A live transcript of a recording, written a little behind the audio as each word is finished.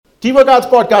Teamwork Arts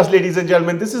Podcast, ladies and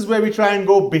gentlemen. This is where we try and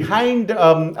go behind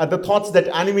the thoughts that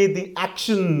animate the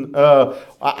actions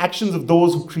of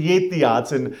those who create the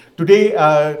arts. And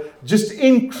today, just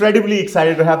incredibly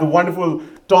excited to have the wonderful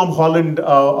Tom Holland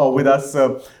with us.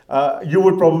 You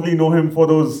would probably know him for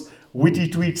those witty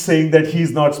tweets saying that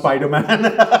he's not Spider-Man.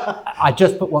 I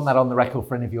just put that on the record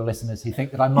for any of your listeners who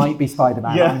think that I might be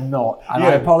Spider-Man. Yeah. I'm not, and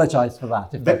I apologise for that.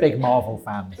 If they're big Marvel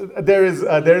fans, there is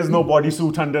no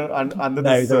bodysuit under no,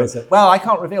 this. there isn't. Well, I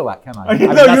can't reveal that, can I? I mean,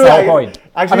 No, that's the whole point.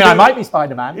 Actually, I might be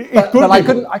Spider-Man, but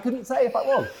I couldn't say if I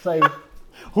was. So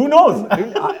who knows?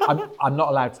 I'm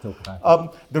not allowed to talk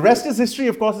about it. The Rest is History,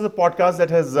 of course, is a podcast that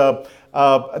has,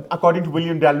 according to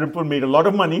William Dalrymple, made a lot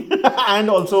of money and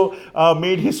also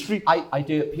made history. I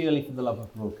do it purely for the love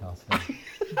of broadcasting.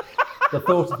 The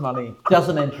thought of money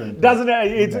doesn't enter into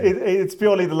It's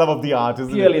purely the love of the art,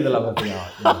 isn't purely it? the love of the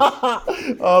art.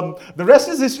 Yes. The Rest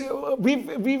is History.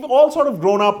 We've all sort of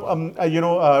grown up,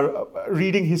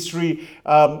 reading history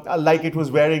like it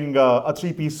was wearing a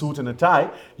three-piece suit and a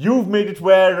tie. You've made it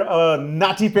wear a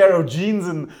natty pair of jeans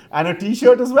and a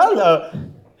t-shirt as well.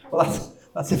 Well,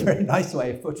 that's a very nice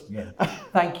way of putting it.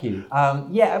 Thank you. Well,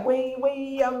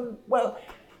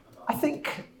 I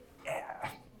think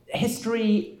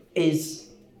history is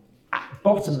at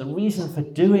bottom. The reason for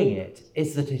doing it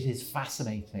is that it is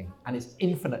fascinating, and it's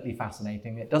infinitely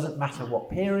fascinating. It doesn't matter what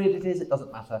period it is. It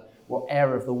doesn't matter what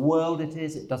area of the world it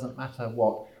is. It doesn't matter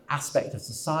what aspect of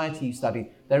society you study.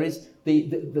 There is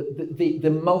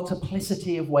the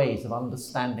multiplicity of ways of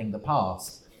understanding the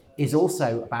past is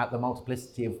also about the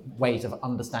multiplicity of ways of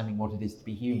understanding what it is to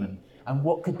be human. And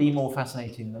what could be more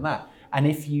fascinating than that? And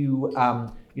if you,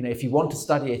 if you want to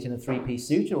study it in a three-piece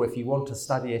suit, or if you want to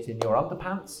study it in your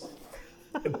underpants,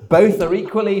 both are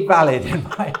equally valid, in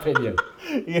my opinion.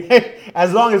 Yeah,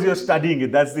 as long as you're studying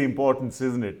it, that's the importance,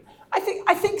 isn't it? I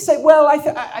think so. Well,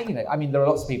 there are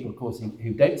lots of people, of course,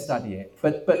 who don't study it.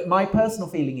 But my personal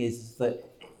feeling is that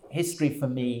history, for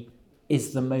me,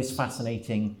 is the most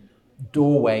fascinating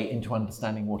doorway into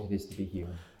understanding what it is to be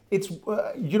human. It's,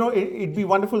 it'd be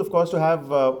wonderful, of course, to have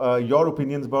your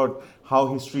opinions about how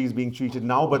history is being treated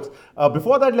now. But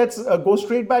before that, let's go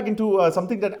straight back into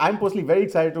something that I'm personally very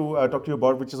excited to talk to you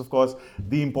about, which is, of course,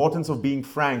 the importance of being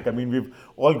frank. I mean, we've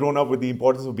all grown up with the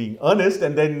importance of being earnest,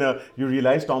 and then you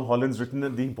realize Tom Holland's written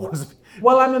the importance of...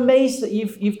 Well, I'm amazed that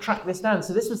you've tracked this down.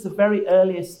 So this was the very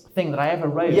earliest thing that I ever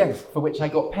wrote, for which I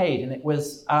got paid, and it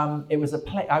was a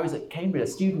play. I was at Cambridge, a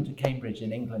student at Cambridge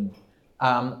in England.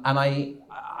 And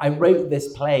I wrote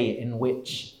this play in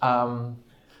which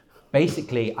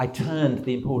basically I turned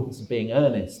the importance of being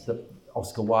earnest,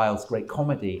 Oscar Wilde's great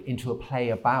comedy, into a play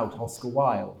about Oscar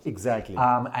Wilde. Exactly.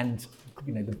 And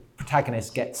the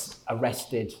protagonist gets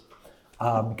arrested,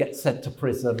 gets sent to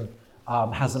prison,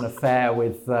 has an affair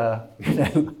with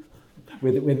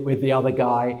with the other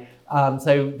guy.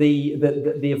 So the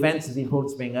events of the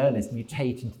importance of being earnest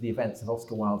mutate into the events of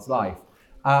Oscar Wilde's life.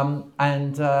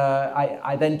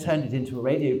 I then turned it into a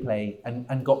radio play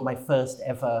and got my first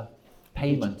ever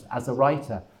payment as a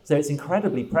writer. So it's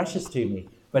incredibly precious to me.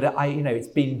 But it's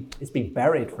been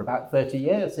buried for about 30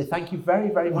 years. So thank you very,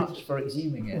 very much for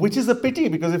exhuming it. Which is a pity,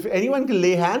 because if anyone can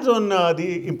lay hands on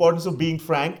the importance of being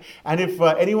frank, and if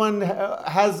anyone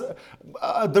has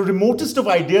the remotest of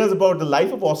ideas about the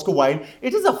life of Oscar Wilde,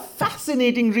 it is a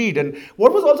fascinating read. And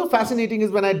what was also fascinating is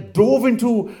when I dove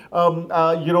into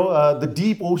the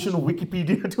deep ocean of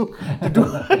Wikipedia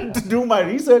to do my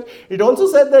research, it also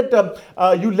said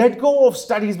that you let go of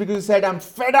studies because you said, I'm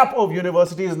fed up of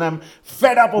universities and I'm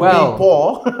fed up of being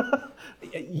poor.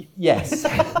 Yes.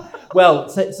 Well,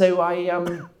 so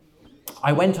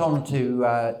I went on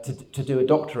to do a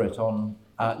doctorate on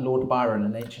Lord Byron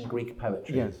and ancient Greek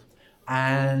poetry. Yes.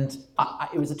 And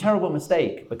it was a terrible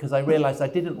mistake because I realised I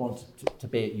didn't want to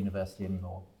be at university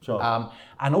anymore. Sure.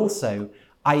 And also,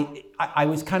 I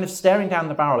was kind of staring down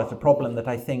the barrel at a problem that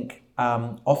I think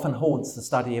often haunts the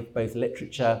study of both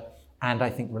literature and,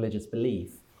 I think, religious belief,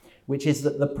 which is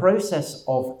that the process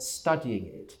of studying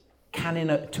it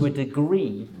can, to a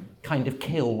degree, kind of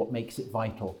kill what makes it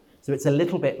vital. So it's a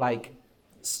little bit like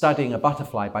studying a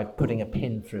butterfly by putting a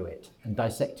pin through it and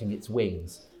dissecting its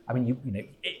wings. I mean,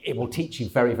 it will teach you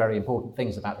very, very important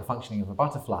things about the functioning of a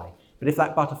butterfly. But if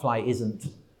that butterfly isn't,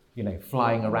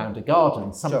 flying around a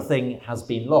garden, something has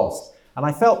been lost. And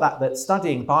I felt that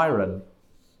studying Byron,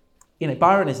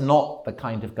 Byron is not the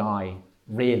kind of guy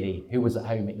really who was at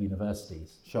home at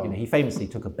universities. Sure. He famously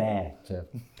took a bear to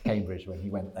Cambridge when he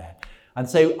went there. And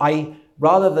so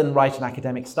rather than write an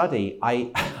academic study,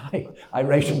 I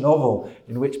wrote a novel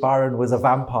in which Byron was a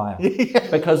vampire.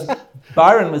 Because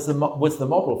Byron was the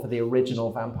model for the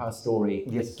original vampire story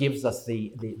Yes. that gives us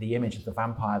the image of the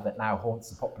vampire that now haunts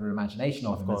the popular imagination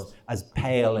of him course. as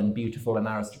pale and beautiful and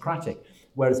aristocratic.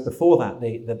 Whereas before that,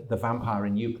 the vampire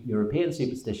in European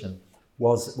superstition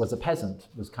was a peasant,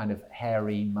 was kind of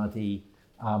hairy, muddy,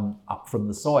 up from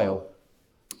the soil.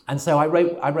 And so I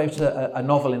wrote a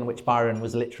novel in which Byron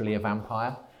was literally a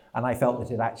vampire, and I felt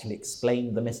that it actually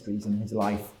explained the mysteries in his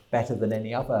life better than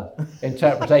any other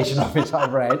interpretation of it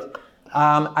I've read.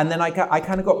 And then I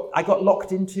got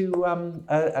locked into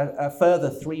a further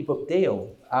 3-book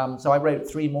deal. So I wrote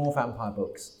 3 more vampire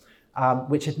books,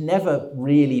 which had never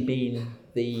really been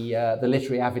the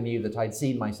literary avenue that I'd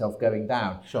seen myself going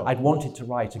down. Sure. I'd wanted to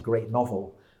write a great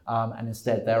novel, and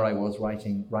instead there I was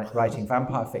writing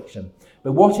vampire fiction.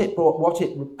 But what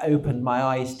it opened my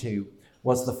eyes to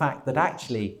was the fact that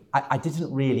actually I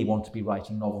didn't really want to be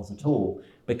writing novels at all,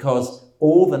 because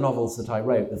all the novels that I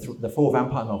wrote, the 4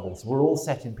 vampire novels, were all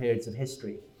set in periods of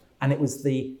history. And it was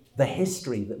the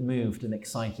history that moved and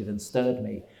excited and stirred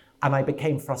me. And I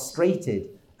became frustrated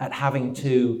at having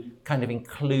to kind of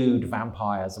include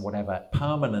vampires or whatever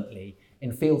permanently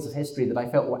in fields of history that I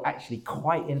felt were actually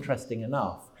quite interesting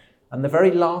enough. And the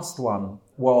very last one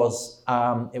was,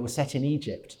 it was set in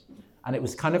Egypt. And it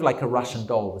was kind of like a Russian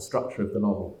doll, the structure of the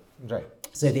novel. Right.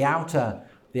 So the outer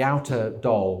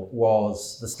doll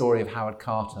was the story of Howard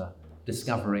Carter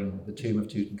discovering the tomb of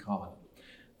Tutankhamun.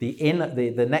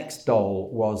 The next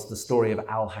doll was the story of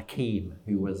Al-Hakim,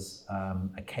 who was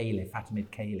a caliph,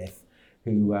 Fatimid caliph,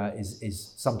 who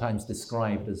is sometimes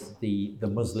described as the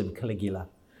Muslim Caligula.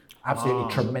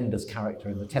 Absolutely tremendous character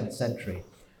in the 10th century.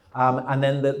 And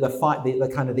then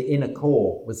the kind of the inner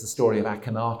core was the story of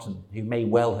Akhenaten, who may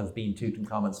well have been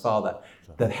Tutankhamun's father,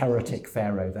 the heretic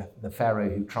pharaoh, the pharaoh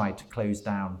who tried to close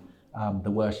down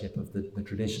the worship of the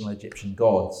traditional Egyptian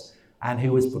gods, and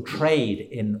who was portrayed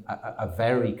in a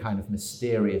very kind of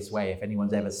mysterious way. If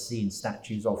anyone's ever seen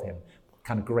statues of him,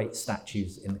 kind of great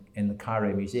statues in the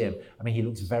Cairo Museum, I mean, he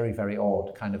looks very, very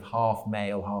odd, kind of half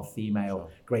male, half female,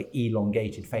 great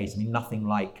elongated face. I mean, nothing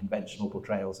like conventional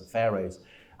portrayals of pharaohs.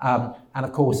 And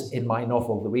of course, in my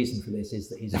novel, the reason for this is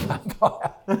that he's a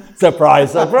vampire.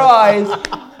 Surprise, surprise!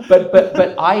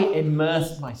 But I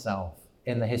immersed myself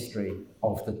in the history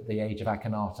of the age of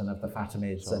Akhenaten, of the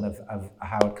Fatimids, and of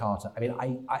Howard Carter. I mean,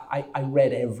 I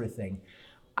read everything.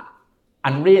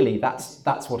 And really,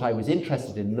 that's what I was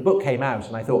interested in. The book came out,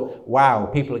 and I thought, wow,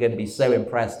 people are going to be so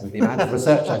impressed with the amount of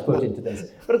research I've put into this.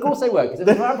 But of course they were, because it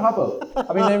was a vampire book.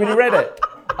 I mean, they really read it.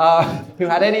 Who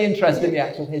had any interest in the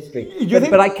actual history.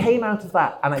 But I came out of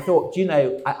that, and I thought,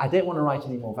 I don't want to write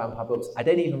any more vampire books. I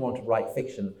don't even want to write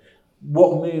fiction.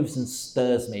 What moves and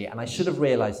stirs me, and I should have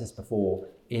realized this before,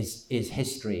 is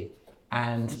history.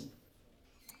 And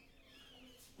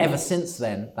ever since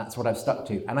then, that's what I've stuck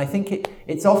to. And I think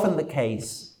it's often the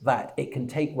case that it can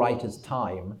take writers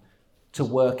time to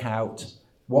work out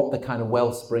what the kind of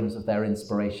well springs of their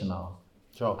inspiration are.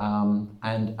 Sure.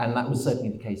 And that was certainly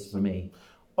the case for me.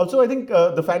 Also, I think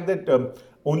the fact that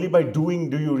only by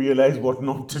doing do you realize what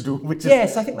not to do, which is...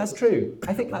 Yes, I think that's true.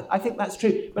 I think that's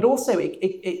true. But also,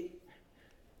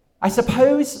 I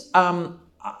suppose I've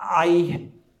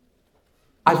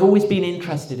always been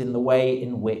interested in the way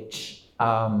in which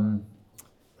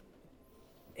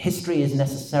history is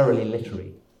necessarily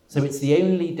literary. So it's the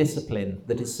only discipline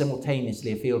that is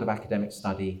simultaneously a field of academic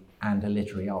study and a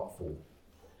literary art form.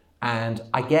 And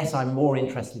I guess I'm more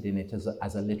interested in it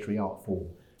as a literary art form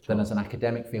than as an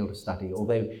academic field of study,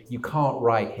 although you can't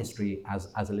write history as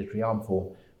a literary art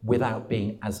form without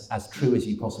being as true as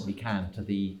you possibly can to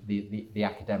the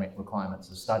academic requirements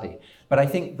of study. But I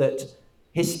think that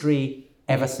history,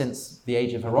 ever since the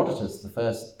age of Herodotus, the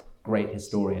first great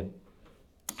historian,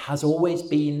 has always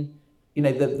been,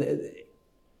 it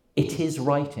is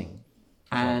writing.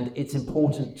 And it's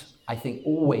important, I think,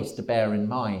 always to bear in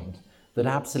mind that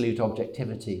absolute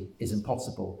objectivity is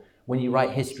impossible. When you write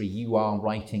history, you are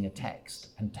writing a text,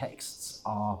 and texts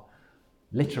are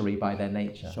literary by their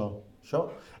nature. Sure.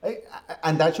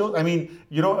 And that shows, I mean,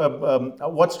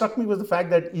 what struck me was the fact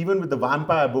that even with the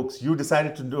vampire books, you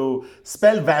decided to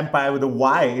spell vampire with a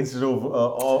Y instead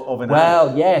of an I.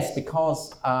 Well, yes,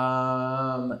 because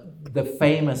the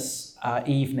famous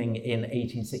evening in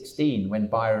 1816 when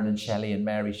Byron and Shelley and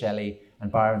Mary Shelley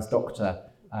and Byron's doctor,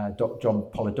 John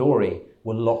Polidori,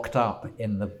 were locked up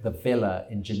in the villa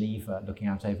in Geneva, looking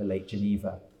out over Lake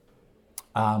Geneva.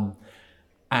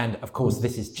 And of course,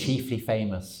 this is chiefly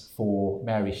famous for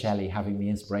Mary Shelley having the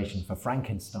inspiration for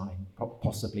Frankenstein,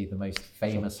 possibly the most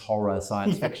famous horror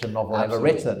science fiction novel ever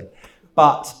written.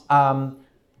 But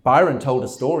Byron told a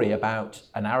story about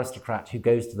an aristocrat who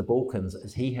goes to the Balkans,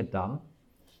 as he had done,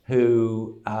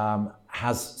 who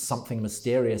has something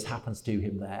mysterious happens to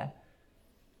him there.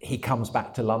 He comes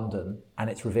back to London and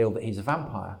it's revealed that he's a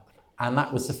vampire. And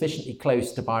that was sufficiently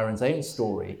close to Byron's own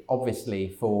story, obviously,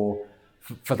 for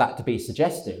that to be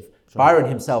suggestive. Sure. Byron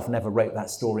himself never wrote that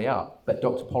story up, but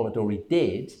Dr. Polidori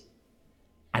did,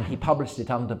 and he published it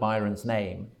under Byron's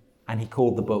name, and he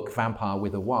called the book Vampire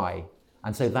with a Y.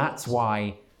 And so that's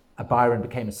why Byron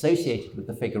became associated with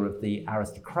the figure of the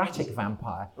aristocratic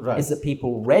vampire, right. Is that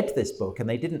people read this book and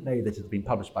they didn't know that it had been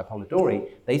published by Polidori.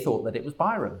 They thought that it was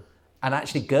Byron. And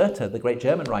actually Goethe, the great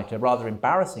German writer, rather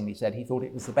embarrassingly said he thought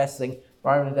it was the best thing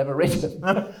Byron had ever written.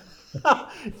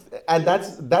 And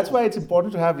that's why it's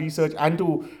important to have research and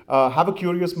to have a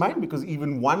curious mind, because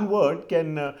even one word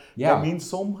can mean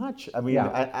so much. I mean,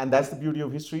 and that's the beauty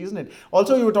of history, isn't it?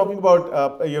 Also, you were talking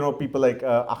about people like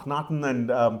Akhenaten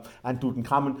and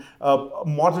Tutankhamun.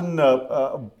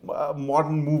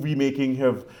 Modern movie making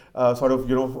have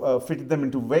fitted them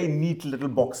into very neat little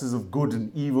boxes of good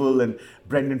and evil, and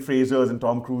Brendan Fraser's and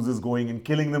Tom Cruise's going and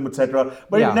killing them, etc.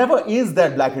 But it never is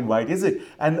that black and white, is it?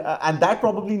 And that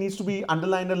probably needs to be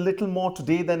underlined a little more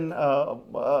today than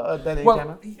any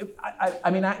time. I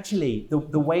mean, actually,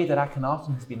 the way that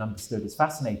Akhenaten has been understood is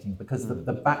fascinating, because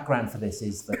the background for this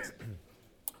is that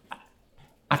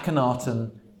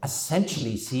Akhenaten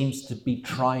essentially seems to be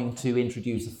trying to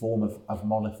introduce a form of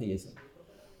monotheism.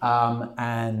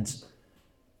 And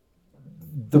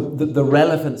the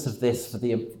relevance of this for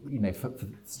the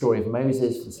story of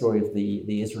Moses, for the story of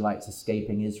the Israelites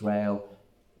escaping Israel,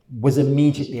 was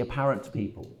immediately apparent to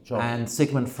people. Sure. And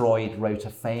Sigmund Freud wrote a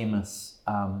famous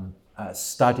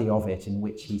study of it, in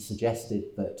which he suggested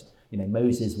that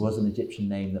Moses was an Egyptian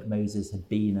name, that Moses had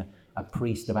been a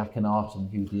priest of Akhenaten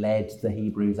who'd led the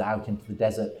Hebrews out into the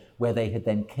desert, where they had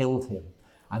then killed him.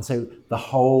 And so the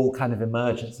whole kind of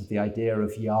emergence of the idea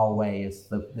of Yahweh as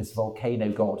this volcano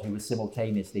god who was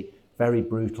simultaneously very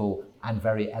brutal and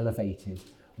very elevated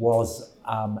was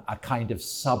a kind of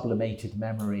sublimated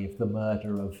memory of the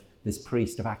murder of this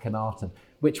priest of Akhenaten,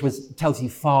 which tells you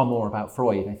far more about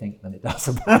Freud, I think, than it does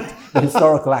about the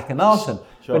historical Akhenaten.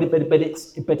 Sure.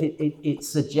 But it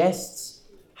suggests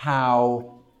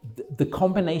how the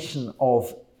combination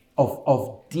of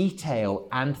detail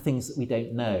and things that we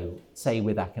don't know, say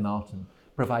with Akhenaten,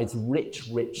 provides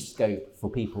rich scope for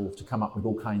people to come up with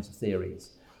all kinds of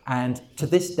theories. And to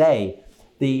this day,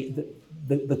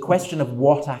 the question of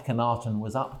what Akhenaten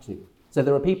was up to. So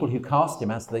there are people who cast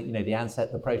him as the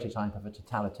prototype of a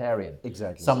totalitarian.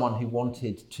 Exactly. Someone who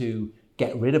wanted to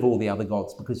get rid of all the other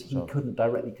gods because he couldn't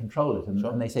directly control it.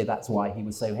 And they say that's why he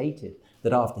was so hated,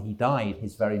 that after he died,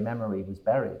 his very memory was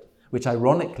buried, which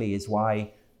ironically is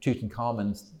why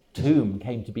Tutankhamun's tomb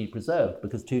came to be preserved,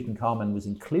 because Tutankhamun was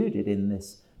included in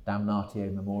this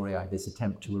damnatio memoriae, this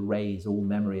attempt to erase all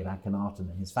memory of Akhenaten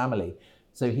and his family.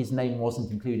 So his name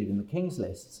wasn't included in the king's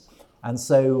lists. And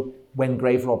so when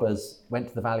grave robbers went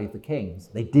to the Valley of the Kings,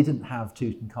 they didn't have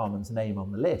Tutankhamun's name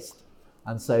on the list.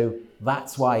 And so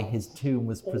that's why his tomb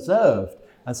was preserved.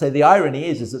 And so the irony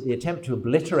is that the attempt to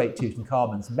obliterate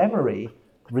Tutankhamun's memory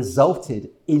resulted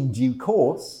in due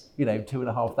course,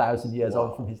 2,500 years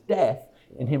on from his death,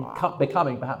 in him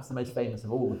becoming perhaps the most famous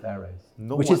of all the pharaohs,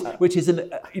 which is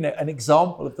an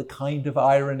example of the kind of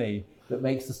irony that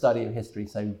makes the study of history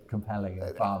so compelling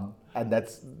and fun. And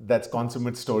that's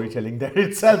consummate storytelling there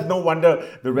itself. No wonder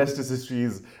the rest is history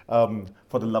is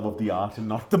for the love of the art and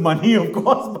not the money, of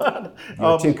course. But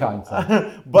you're too kind,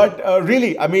 sir. But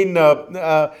really, I mean,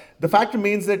 the fact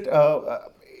remains that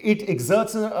it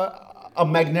exerts a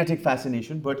magnetic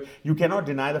fascination, but you cannot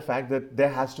deny the fact that there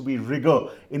has to be rigor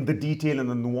in the detail and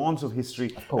the nuance of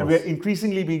history. Of course. And we're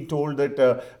increasingly being told that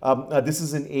this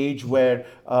is an age where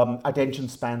attention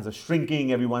spans are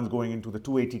shrinking. Everyone's going into the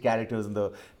 280 characters and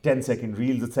the 10-second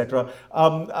reels, etc.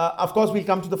 Of course, we'll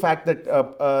come to the fact that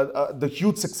the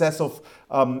huge success of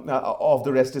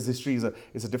the rest is history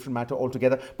is a different matter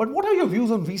altogether. But what are your views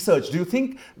on research? Do you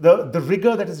think the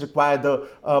rigor that is required,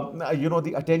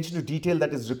 the attention to detail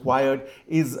that is required,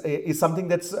 is something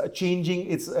that's changing?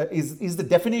 Is the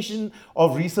definition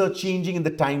of research changing in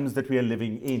the times that we are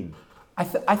living in?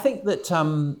 I think that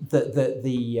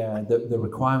the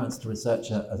requirements to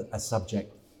research a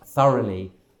subject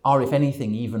thoroughly are, if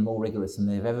anything, even more rigorous than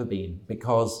they've ever been,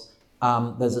 because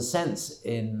there's a sense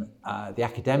in the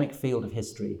academic field of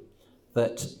history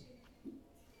that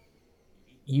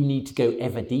you need to go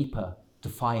ever deeper to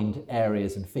find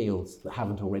areas and fields that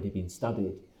haven't already been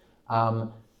studied.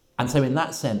 And so in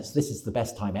that sense, this is the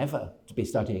best time ever to be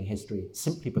studying history,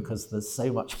 simply because there's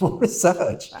so much more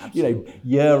research. Absolutely.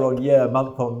 Year on year,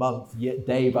 month on month,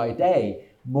 day by day,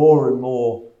 more and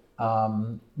more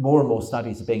more and more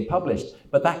studies are being published,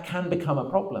 but that can become a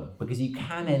problem because you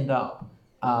can end up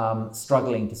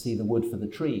struggling to see the wood for the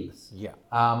trees. Yeah.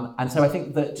 And so I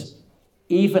think that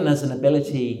even as an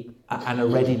ability and a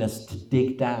readiness to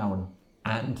dig down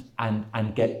and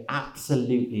get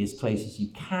absolutely as close as you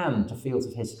can to fields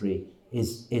of history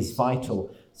is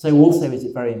vital. So also is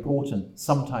it very important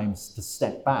sometimes to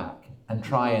step back and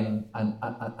try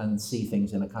and see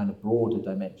things in a kind of broader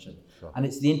dimension. Sure. And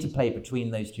it's the interplay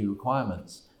between those two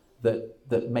requirements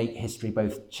that make history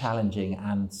both challenging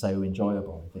and so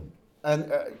enjoyable, I think.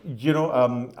 And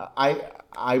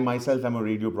I myself am a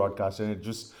radio broadcaster, and it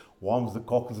just warms the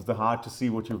cockles of the heart to see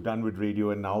what you've done with radio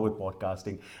and now with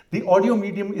podcasting. The audio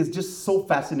medium is just so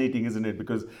fascinating, isn't it?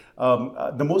 Because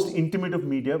the most intimate of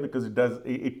media, because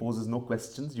it poses no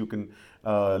questions. You can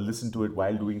listen to it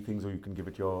while doing things, or you can give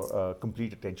it your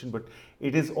complete attention. But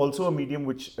it is also a medium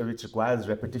which requires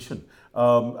repetition.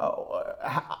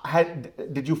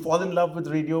 Did you fall in love with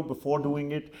radio before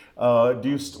doing it? What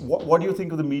do you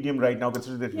think of the medium right now?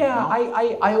 Considering that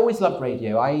I always loved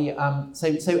radio.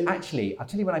 So actually, I'll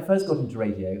tell you when I first got into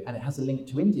radio, and it has a link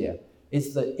to India,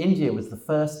 is that India was the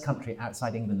first country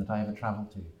outside England that I ever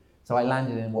travelled to. So I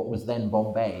landed in what was then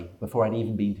Bombay before I'd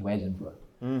even been to Edinburgh.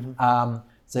 Mm-hmm.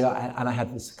 I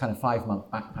had this kind of 5-month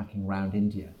backpacking around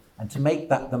India. And to make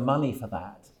the money for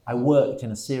that, I worked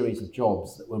in a series of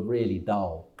jobs that were really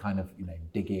dull, kind of,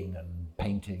 digging and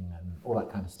painting and all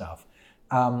that kind of stuff.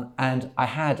 And I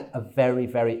had a very,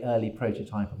 very early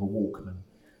prototype of a Walkman.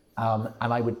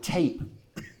 And I would tape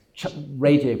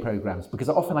radio programs, because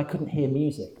often I couldn't hear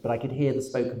music, but I could hear the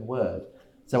spoken word.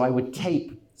 So I would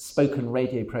tape spoken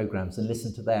radio programs and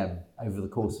listen to them over the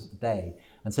course of the day.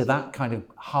 And so that kind of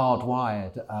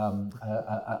hardwired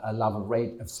a love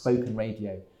of spoken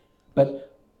radio. And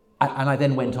I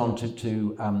then went on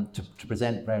to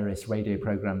present various radio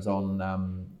programs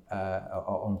on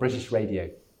British radio.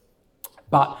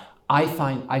 But I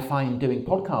find doing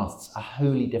podcasts a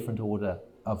wholly different order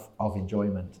of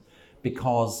enjoyment,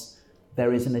 because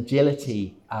there is an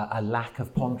agility, a lack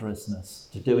of ponderousness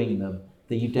to doing them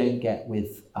that you don't get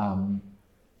with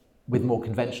more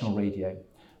conventional radio.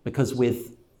 Because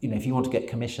if you want to get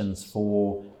commissions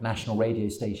for national radio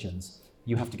stations,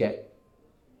 you have to get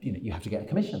a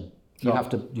commission. Sure.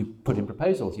 You put in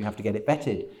proposals. You have to get it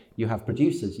vetted. You have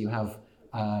producers. You have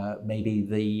maybe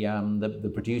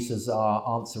the producers are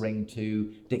answering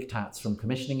to diktats from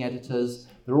commissioning editors.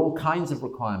 There are all kinds of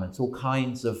requirements, all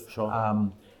kinds of Sure.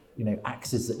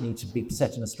 axes that need to be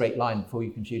set in a straight line before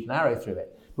you can shoot an arrow through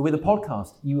it. But with a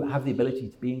podcast, you have the ability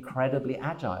to be incredibly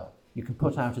agile. You can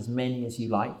put out as many as you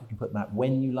like. You can put them out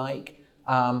when you like,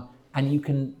 and you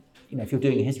can, if you're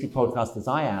doing a history podcast, as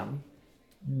I am,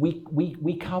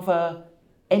 we cover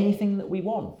anything that we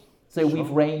want. So We've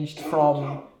ranged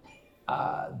from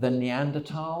the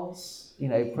Neanderthals,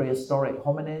 prehistoric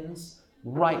hominins,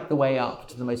 right the way up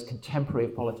to the most contemporary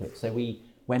of politics. So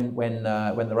when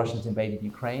the Russians invaded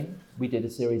Ukraine, we did a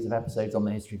series of episodes on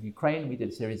the history of Ukraine. We did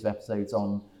a series of episodes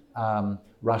on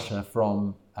Russia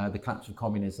from the collapse of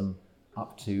communism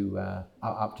up to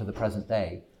the present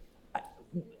day.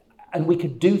 And we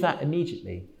could do that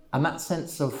immediately. And that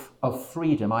sense of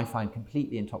freedom I find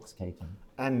completely intoxicating.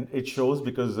 And it shows,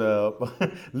 because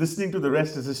listening to the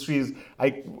rest is history,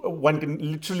 one can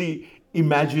literally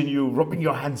imagine you rubbing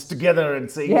your hands together and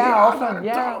saying, That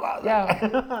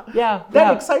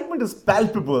excitement is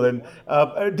palpable. And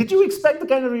did you expect the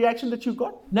kind of reaction that you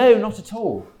got? No, not at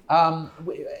all.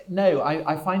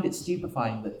 I find it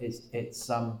stupefying that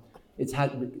it's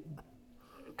had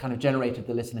kind of generated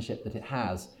the listenership that it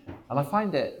has, and I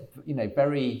find it,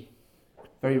 very,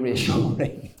 very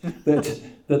reassuring that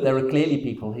there are clearly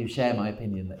people who share my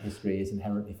opinion that history is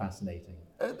inherently fascinating.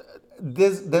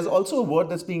 There's also a word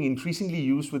that's being increasingly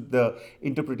used with the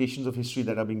interpretations of history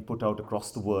that are being put out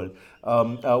across the world,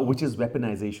 which is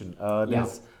weaponization.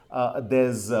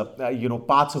 There's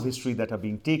parts of history that are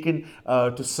being taken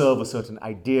to serve a certain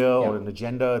idea or an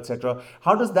agenda, etc.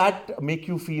 How does that make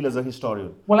you feel as a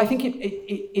historian? Well, I think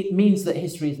it means that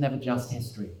history is never just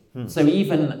history. So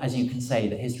even as you can say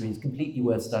that history is completely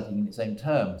worth studying in its own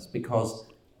terms, because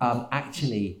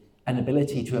actually an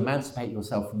ability to emancipate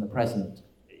yourself from the present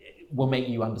will make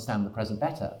you understand the present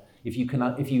better. If you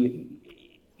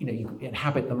you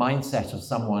inhabit the mindset of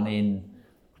someone in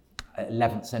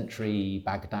 11th century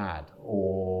Baghdad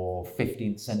or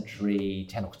 15th century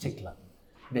Tenochtitlan.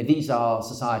 These are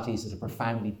societies that are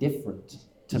profoundly different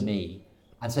to me.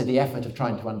 And so the effort of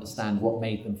trying to understand what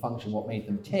made them function, what made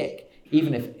them tick,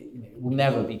 even if it will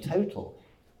never be total,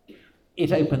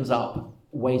 it opens up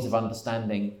ways of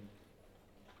understanding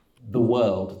the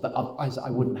world that otherwise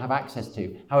I wouldn't have access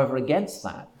to. However, against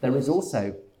that, there is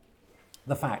also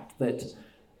the fact that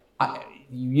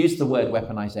you use the word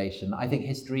weaponization. I think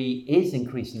history is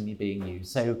increasingly being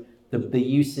used. So the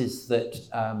uses that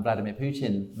Vladimir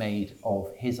Putin made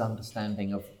of his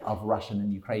understanding of Russian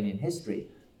and Ukrainian history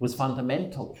was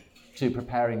fundamental to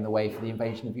preparing the way for the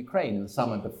invasion of Ukraine. In the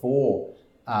summer before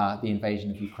the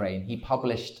invasion of Ukraine, he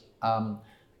published an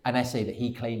essay that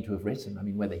he claimed to have written. I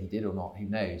mean, whether he did or not, who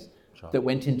knows? Sure. That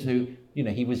went into,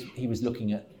 he was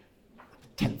looking at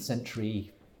 10th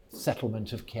century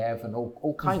settlement of Kiev and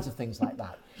all kinds of things like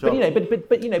that. Sure.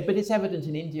 But it's evident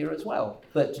in India as well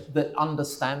that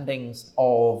understandings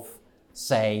of,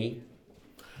 say,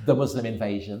 the Muslim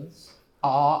invasions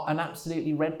are an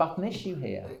absolutely red button issue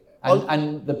here.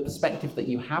 And the perspective that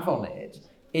you have on it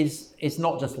is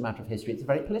not just a matter of history, it's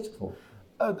very political.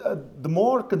 The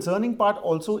more concerning part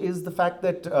also is the fact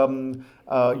that,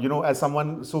 as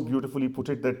someone so beautifully put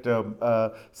it,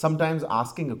 that sometimes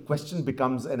asking a question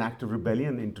becomes an act of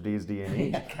rebellion in today's day and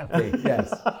age. Yeah, can be,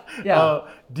 yes. Yeah.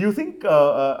 Do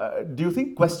you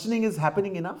think questioning is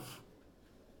happening enough?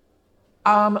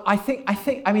 I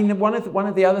think. I mean, one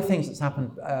of the other things that's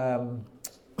happened,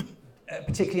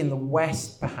 particularly in the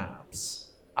West, perhaps,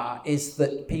 is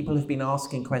that people have been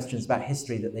asking questions about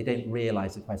history that they don't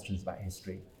realise are questions about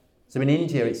history. So in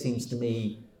India, it seems to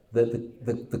me that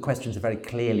the questions are very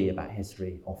clearly about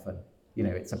history often.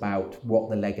 It's about what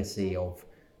the legacy of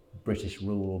British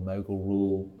rule or Mughal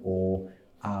rule or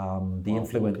the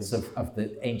influence of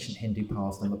the ancient Hindu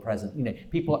past on the present.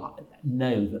 People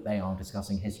know that they are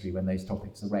discussing history when those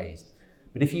topics are raised.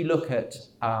 But if you look at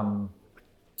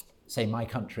say my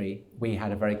country, we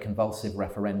had a very convulsive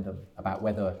referendum about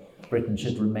whether Britain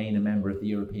should remain a member of the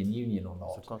European Union or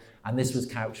not. And this was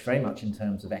couched very much in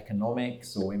terms of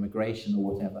economics or immigration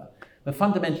or whatever. But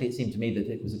fundamentally, it seemed to me that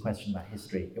it was a question about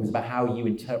history. It was about how you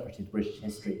interpreted British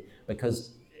history,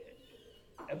 because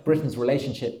Britain's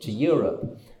relationship to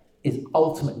Europe is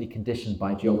ultimately conditioned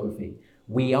by geography.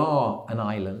 We are an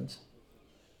island,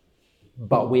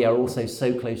 but we are also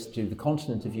so close to the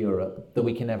continent of Europe that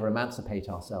we can never emancipate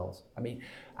ourselves. I mean,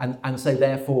 and so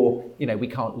therefore, we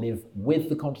can't live with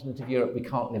the continent of Europe, we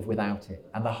can't live without it.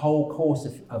 And the whole course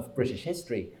of British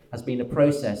history has been a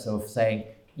process of saying,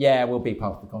 yeah, we'll be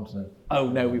part of the continent. Oh,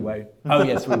 no, we won't. Oh,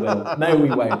 yes, we will. No, we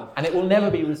won't. And it will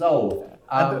never be resolved.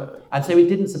 And so it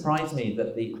didn't surprise me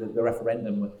that the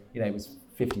referendum, was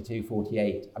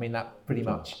 52-48. I mean, that pretty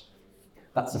much...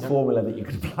 That's a formula that you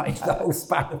can apply to the whole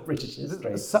span of British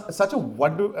history.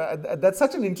 That's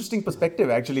such an interesting perspective,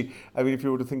 actually. I mean, if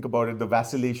you were to think about it, the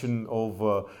vacillation of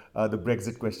the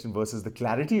Brexit question versus the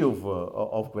clarity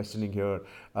of questioning here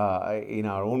in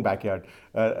our own backyard.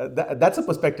 That's a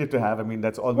perspective to have. I mean,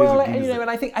 that's always. Well, and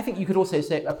I think you could also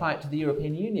apply it to the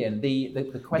European Union.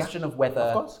 The question of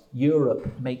whether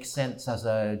Europe makes sense as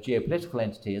a geopolitical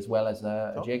entity as well as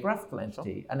a geographical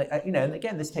entity, and and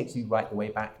again, this takes you right the way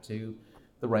back to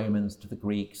the Romans, to the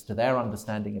Greeks, to their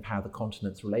understanding of how the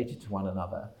continents related to one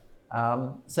another.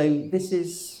 So this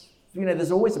is,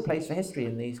 there's always a place for history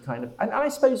in these kind of, and I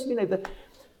suppose,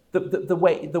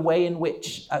 the way in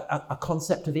which a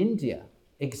concept of India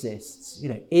exists,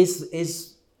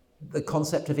 is the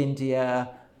concept of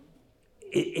India,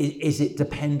 is it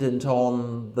dependent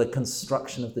on the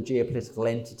construction of the geopolitical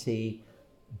entity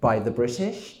by the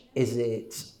British? Is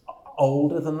it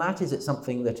older than that? Is it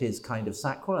something that is kind of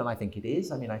sacral? And I think it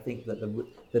is. I mean, I think that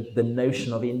the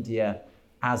notion of India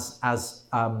as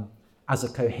a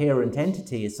coherent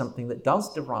entity is something that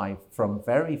does derive from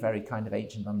very, very kind of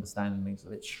ancient understandings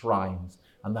of its shrines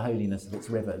and the holiness of its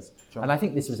rivers. Sure. And I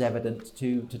think this was evident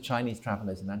to Chinese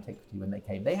travellers in antiquity when they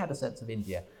came. They had a sense of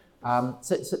India.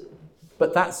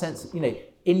 But that sense,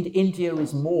 India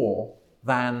is more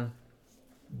than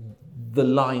the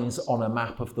lines on a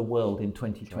map of the world in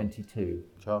 2022.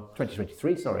 Sure.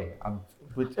 2023, sorry.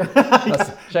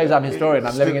 That shows I'm a historian,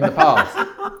 I'm living in the past.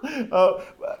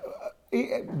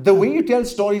 The way you tell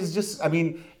stories just,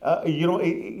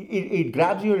 it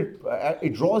grabs you,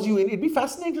 it draws you in. It'd be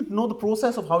fascinating to know the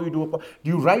process of how you do it. Do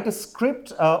you write a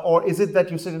script or is it that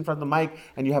you sit in front of the mic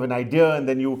and you have an idea and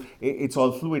then it's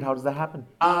all fluid? How does that happen?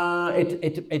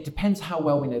 It depends how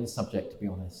well we know the subject, to be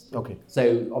honest. Okay.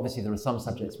 So obviously there are some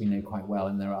subjects we know quite well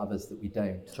and there are others that we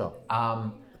don't. Sure.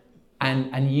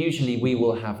 And usually we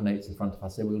will have notes in front of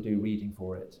us, so we'll do reading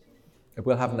for it.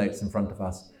 We'll have notes in front of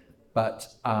us. But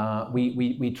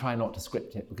we try not to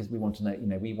script it because we want to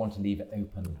know, we want to leave it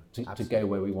open to go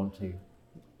where we want to.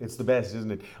 It's the best,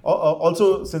 isn't it?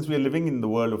 Also, since we are living in the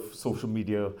world of social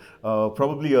media,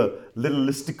 probably a little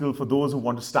listicle for those who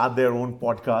want to start their own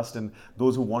podcast and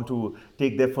those who want to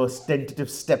take their first tentative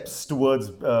steps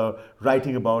towards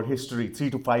writing about history. 3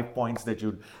 to 5 points that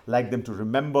you'd like them to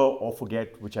remember or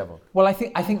forget, whichever. Well, I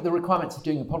think the requirements of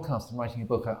doing a podcast and writing a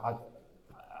book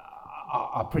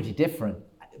are pretty different.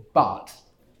 But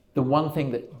the one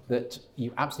thing that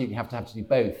you absolutely have to do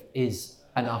both is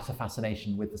an utter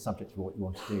fascination with the subject of what you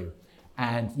want to do.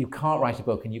 And you can't write a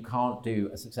book and you can't do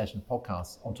a succession of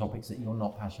podcasts on topics that you're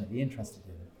not passionately interested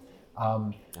in.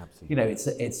 Absolutely. You know,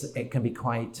 it can be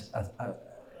quite,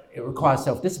 it requires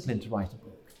self-discipline to write a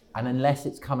book. And unless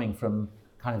it's coming from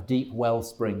kind of deep well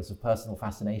springs of personal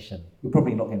fascination, you're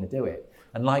probably not going to do it.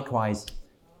 And likewise,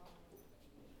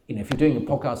 you know, if you're doing a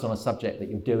podcast on a subject that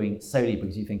you're doing solely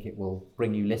because you think it will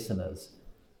bring you listeners,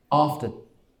 after,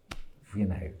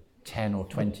 10 or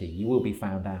 20, you will be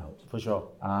found out. For sure.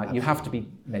 You have to be,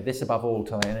 this above all,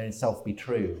 to in itself be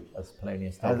true, as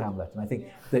Polonius told Hamlet. And I think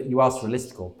that you asked for a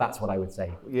listicle, that's what I would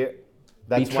say. Yeah.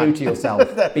 Be true to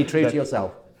yourself. Be true to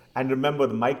yourself. And remember,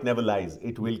 the mic never lies.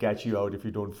 It will catch you out if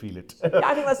you don't feel it. Yeah,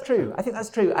 I think that's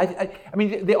true. I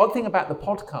mean, the odd thing about the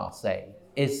podcast, say,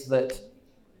 is that,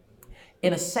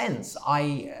 in a sense,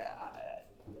 I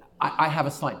have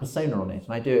a slight persona on it,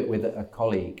 and I do it with a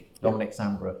colleague, Dominic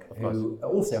Sambrook, who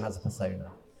also has a persona.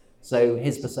 So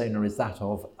his persona is that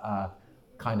of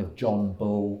kind of John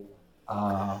Bull,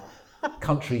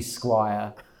 country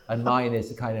squire, and mine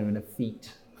is a kind of an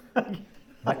effete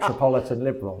metropolitan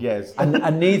liberal. Yes. And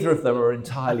neither of them are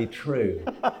entirely true,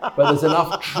 but there's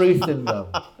enough truth in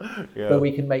them that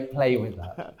we can make play with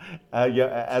that.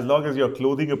 As long as you're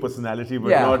clothing a personality but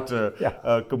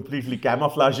not completely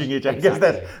camouflaging it. I guess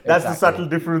that's the subtle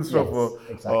difference of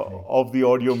the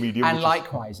audio medium. And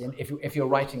likewise, if you're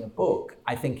writing a book,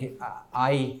 I think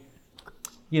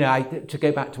to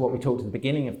go back to what we talked at the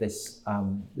beginning of this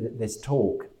this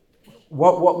talk,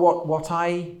 what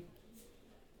I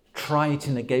try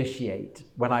to negotiate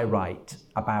when I write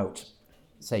about,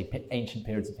 say, ancient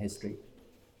periods of history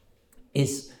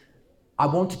is I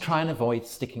want to try and avoid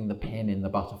sticking the pin in the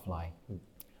butterfly.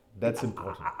 That's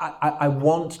important. I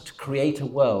want to create a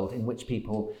world in which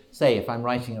people, say, if I'm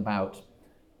writing about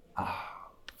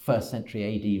 1st century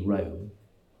AD Rome,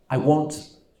 I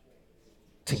want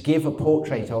to give a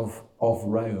portrait of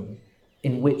Rome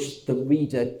in which the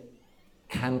reader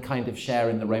can kind of share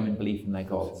in the Roman belief in their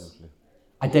gods. Absolutely.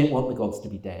 I don't want the gods to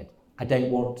be dead. I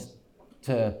don't want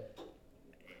to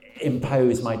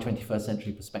impose my 21st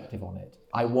century perspective on it.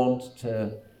 I want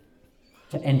to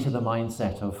enter the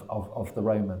mindset of the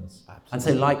Romans. Absolutely. And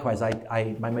so likewise,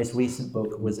 my most recent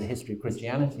book was A History of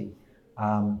Christianity.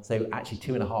 So actually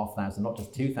 2,500, not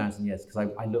just 2,000 years, because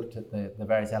I looked at the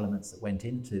various elements that went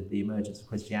into the emergence of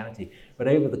Christianity. But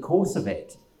over the course of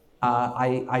it,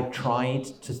 I tried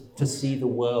to see the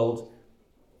world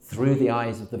through the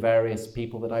eyes of the various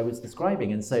people that I was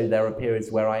describing. And so there are periods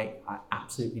where I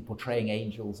absolutely portraying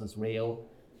angels as real.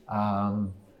 The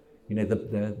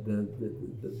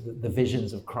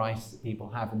visions of Christ that people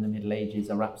have in the Middle Ages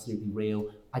are absolutely real.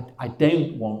 I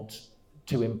don't want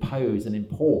to impose and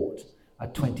import a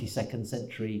 21st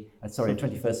century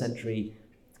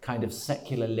kind of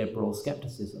secular liberal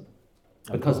skepticism.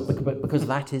 Because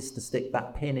that is to stick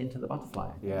that pin into the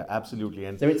butterfly. Yeah, absolutely.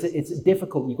 And so it's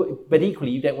difficult, but equally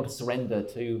you don't want to surrender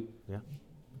to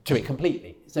it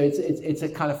completely. So it's a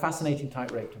kind of fascinating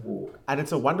tightrope to walk. And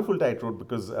it's a wonderful tightrope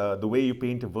because the way you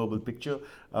paint a verbal picture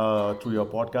through your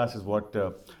podcast is what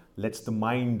lets the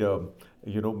mind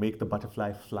make the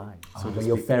butterfly fly.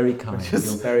 You're very kind. You're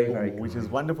very, very kind. Which is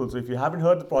wonderful. So if you haven't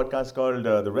heard the podcast called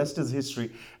The Rest is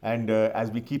History, and as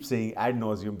we keep saying ad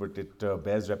nauseum, but it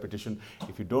bears repetition,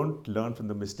 if you don't learn from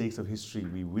the mistakes of history,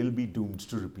 we will be doomed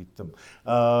to repeat them.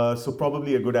 So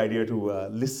probably a good idea to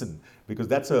listen, because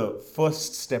that's a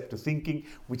first step to thinking,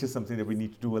 which is something that we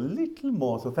need to do a little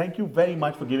more. So thank you very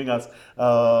much for giving us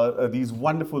these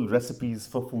wonderful recipes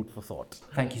for food for thought.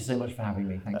 Thank you so much for having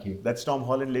me. Thank you. That's Tom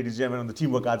Holland, ladies and gentlemen, on the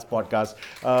Teamwork Arts Podcast.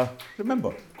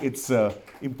 Remember, it's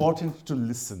important to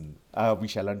listen. We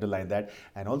shall underline that.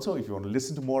 And also, if you want to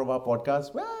listen to more of our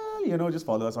podcasts, well, just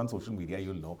follow us on social media.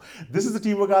 You'll know. This is the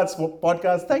Teamwork Arts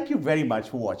Podcast. Thank you very much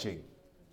for watching.